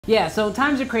Yeah, so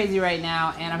times are crazy right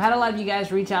now, and I've had a lot of you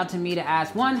guys reach out to me to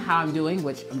ask, one, how I'm doing,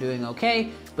 which I'm doing okay,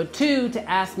 but two, to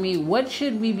ask me what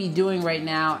should we be doing right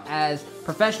now as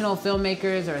professional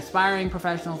filmmakers or aspiring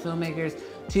professional filmmakers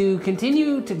to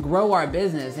continue to grow our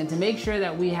business and to make sure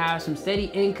that we have some steady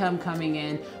income coming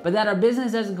in, but that our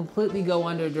business doesn't completely go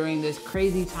under during this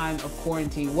crazy time of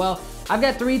quarantine. Well, I've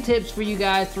got 3 tips for you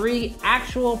guys, 3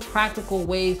 actual practical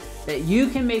ways that you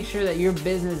can make sure that your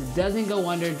business doesn't go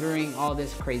under during all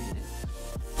this craziness.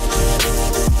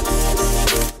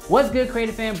 What's good,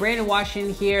 creative fan? Brandon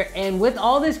Washington here, and with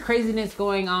all this craziness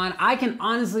going on, I can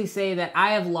honestly say that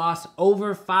I have lost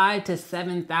over $5,000 to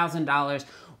 $7,000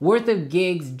 worth of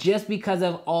gigs just because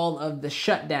of all of the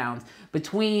shutdowns.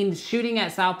 Between shooting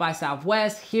at South by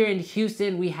Southwest, here in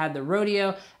Houston, we had the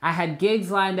rodeo. I had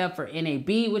gigs lined up for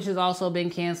NAB, which has also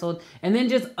been canceled, and then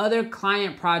just other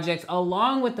client projects,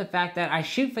 along with the fact that I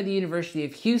shoot for the University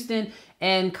of Houston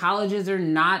and colleges are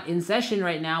not in session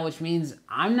right now, which means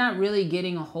I'm not really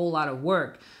getting a whole lot of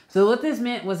work. So what this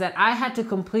meant was that I had to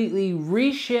completely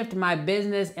reshift my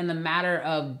business in a matter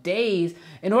of days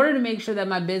in order to make sure that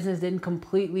my business didn't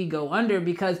completely go under,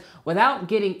 because without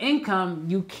getting income,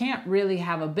 you can't really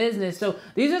have a business. So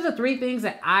these are the 3 things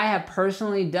that I have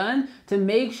personally done to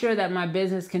make sure that my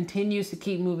business continues to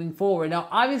keep moving forward. Now,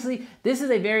 obviously, this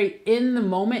is a very in the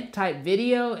moment type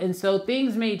video, and so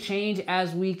things may change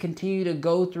as we continue to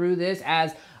go through this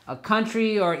as a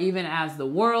country or even as the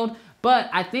world.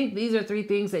 But I think these are 3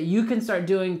 things that you can start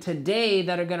doing today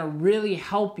that are gonna really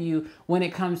help you when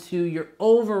it comes to your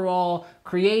overall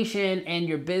creation and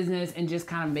your business and just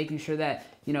kind of making sure that,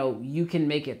 you can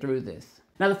make it through this.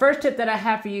 Now, the first tip that I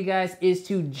have for you guys is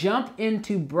to jump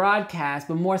into broadcast,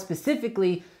 but more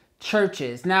specifically,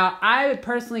 churches. Now, I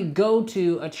personally go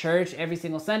to a church every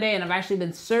single Sunday, and I've actually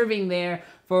been serving there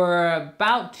for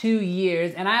about 2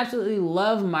 years, and I absolutely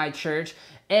love my church.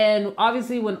 And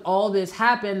obviously when all this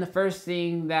happened, the first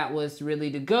thing that was really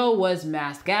to go was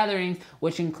mass gatherings,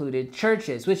 which included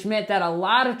churches, which meant that a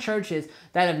lot of churches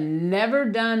that have never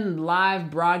done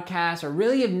live broadcasts or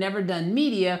really have never done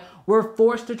media were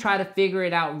forced to try to figure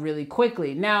it out really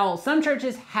quickly. Now, some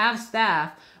churches have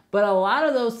staff, but a lot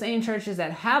of those same churches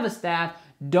that have a staff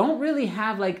don't really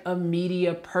have like a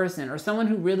media person or someone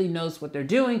who really knows what they're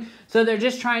doing. So they're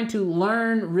just trying to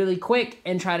learn really quick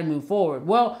and try to move forward.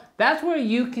 Well, that's where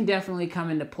you can definitely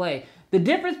come into play. The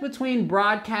difference between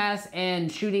broadcast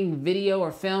and shooting video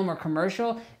or film or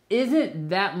commercial isn't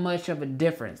that much of a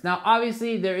difference. Now,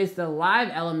 obviously there is the live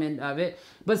element of it,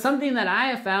 but something that I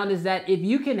have found is that if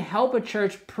you can help a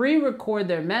church pre-record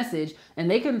their message, and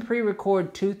they can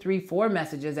pre-record 2, 3, 4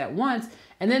 messages at once,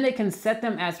 and then they can set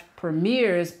them as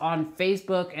premieres on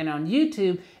Facebook and on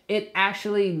YouTube, it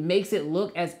actually makes it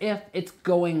look as if it's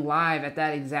going live at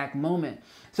that exact moment.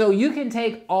 So you can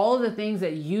take all of the things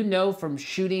that you know from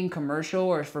shooting commercial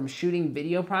or from shooting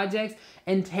video projects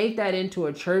and take that into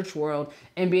a church world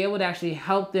and be able to actually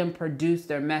help them produce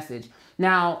their message.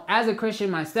 Now, as a Christian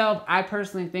myself, I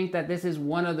personally think that this is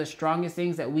one of the strongest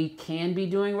things that we can be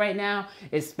doing right now,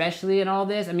 especially in all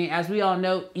this. I mean, as we all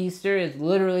know, Easter is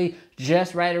literally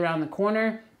just right around the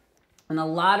corner. And a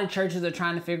lot of churches are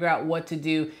trying to figure out what to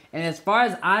do. And as far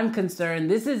as I'm concerned,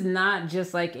 this is not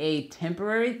just like a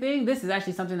temporary thing. This is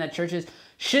actually something that churches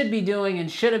should be doing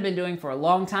and should have been doing for a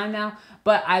long time now.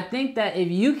 But I think that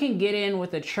if you can get in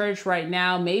with a church right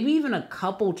now, maybe even a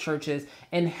couple churches,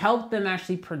 and help them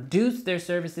actually produce their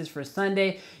services for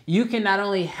Sunday, you can not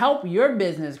only help your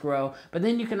business grow, but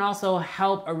then you can also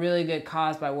help a really good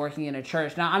cause by working in a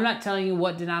church. Now, I'm not telling you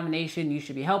what denomination you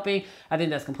should be helping. I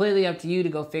think that's completely up to you to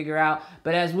go figure out.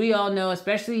 But as we all know,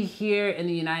 especially here in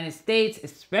the United States,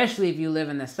 especially if you live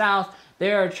in the South,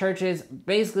 there are churches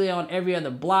basically on every other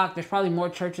block. There's probably more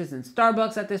churches than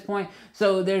Starbucks at this point.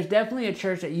 So there's definitely a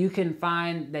church that you can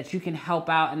find that you can help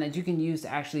out and that you can use to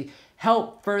actually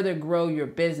help further grow your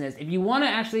business. If you want to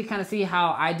actually kind of see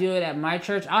how I do it at my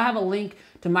church, I'll have a link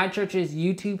to my church's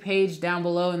YouTube page down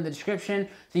below in the description,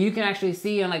 so you can actually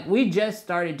see. And like, we just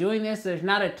started doing this. There's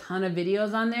not a ton of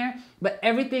videos on there, but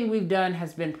everything we've done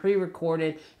has been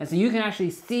pre-recorded. And so you can actually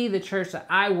see the church that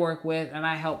I work with and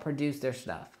I help produce their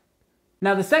stuff.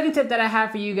 Now, the second tip that I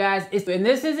have for you guys is, and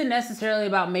this isn't necessarily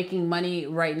about making money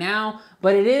right now,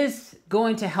 but it is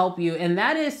going to help you, and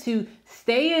that is to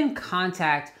stay in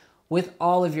contact with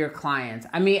all of your clients.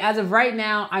 I mean, as of right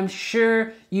now, I'm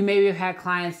sure you maybe have had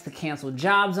clients to cancel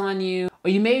jobs on you, or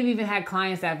you may have even had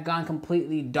clients that have gone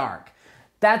completely dark.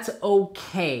 That's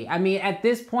okay. I mean, at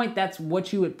this point, that's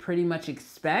what you would pretty much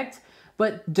expect.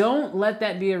 But don't let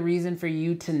that be a reason for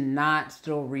you to not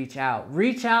still reach out.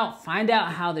 Reach out, find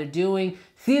out how they're doing,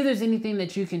 see if there's anything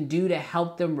that you can do to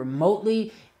help them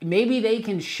remotely. maybe they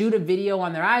can shoot a video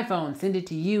on their iPhone, send it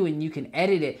to you, and you can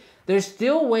edit it. There's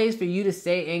still ways for you to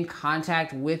stay in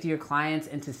contact with your clients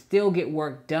and to still get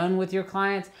work done with your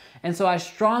clients. And so I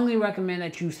strongly recommend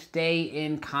that you stay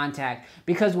in contact,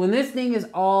 because when this thing is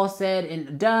all said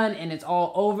and done and it's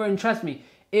all over, and trust me,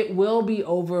 it will be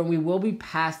over and we will be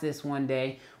past this one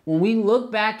day. When we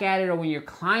look back at it, or when your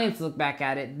clients look back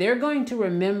at it, they're going to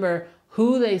remember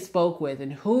who they spoke with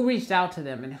and who reached out to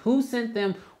them and who sent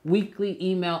them weekly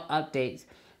email updates.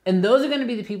 And those are going to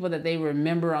be the people that they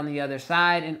remember on the other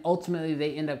side, and ultimately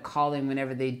they end up calling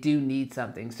whenever they do need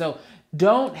something. So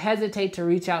don't hesitate to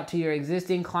reach out to your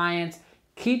existing clients.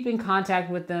 Keep in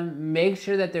contact with them. Make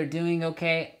sure that they're doing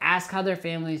okay. Ask how their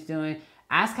family's doing.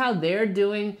 Ask how they're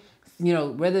doing, you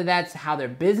know, whether that's how their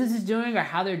business is doing or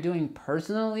how they're doing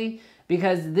personally,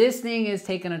 because this thing is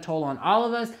taking a toll on all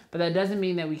of us, but that doesn't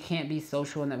mean that we can't be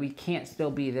social and that we can't still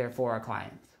be there for our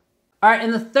clients. All right,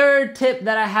 and the third tip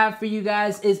that I have for you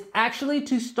guys is actually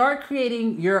to start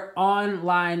creating your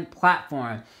online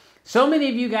platform. So many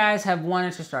of you guys have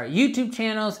wanted to start YouTube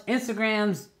channels,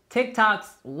 Instagrams, TikToks,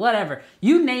 whatever.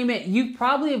 You name it, you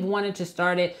probably have wanted to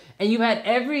start it, and you've had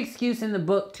every excuse in the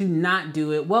book to not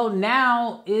do it. Well,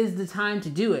 now is the time to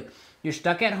do it. You're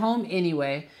stuck at home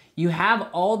anyway. You have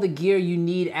all the gear you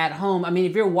need at home. I mean,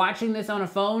 if you're watching this on a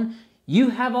phone, you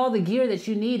have all the gear that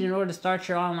you need in order to start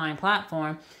your online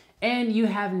platform. And you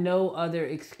have no other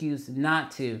excuse not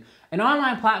to. An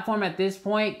online platform at this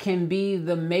point can be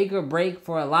the make or break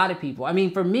for a lot of people. I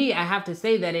mean, for me, I have to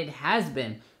say that it has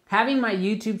been. Having my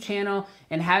YouTube channel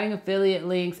and having affiliate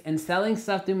links and selling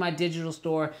stuff through my digital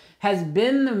store has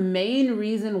been the main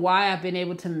reason why I've been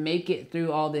able to make it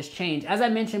through all this change. As I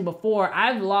mentioned before,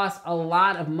 I've lost a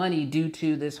lot of money due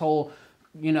to this whole,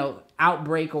 you know,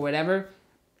 outbreak or whatever.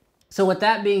 So with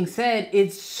that being said,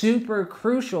 it's super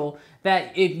crucial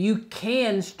that if you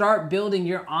can start building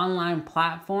your online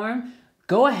platform,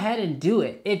 go ahead and do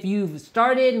it. If you've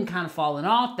started and kind of fallen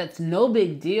off, that's no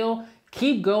big deal.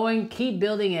 Keep going, keep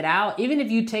building it out. Even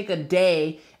if you take a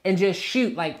day and just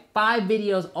shoot like 5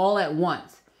 videos all at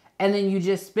once, and then you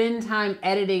just spend time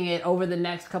editing it over the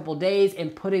next couple days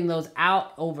and putting those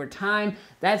out over time,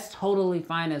 that's totally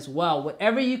fine as well.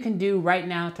 Whatever you can do right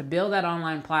now to build that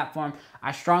online platform,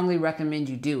 I strongly recommend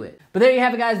you do it. But there you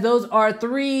have it, guys. Those are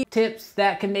 3 tips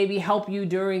that can maybe help you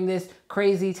during this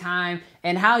crazy time,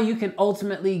 and how you can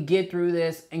ultimately get through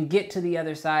this and get to the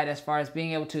other side as far as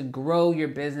being able to grow your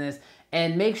business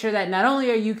and make sure that not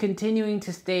only are you continuing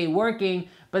to stay working,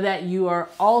 but that you are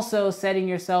also setting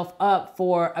yourself up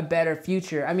for a better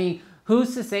future. I mean,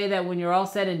 who's to say that when you're all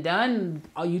said and done,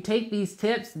 you take these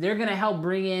tips, they're gonna help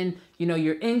bring in, you know,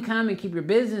 your income and keep your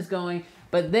business going.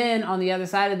 But then on the other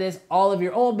side of this, all of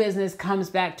your old business comes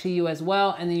back to you as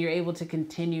well, and then you're able to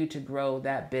continue to grow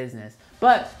that business.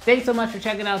 But thanks so much for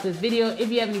checking out this video. If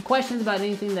you have any questions about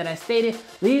anything that I stated,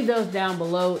 leave those down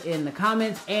below in the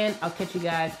comments, and I'll catch you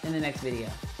guys in the next video.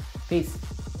 Peace.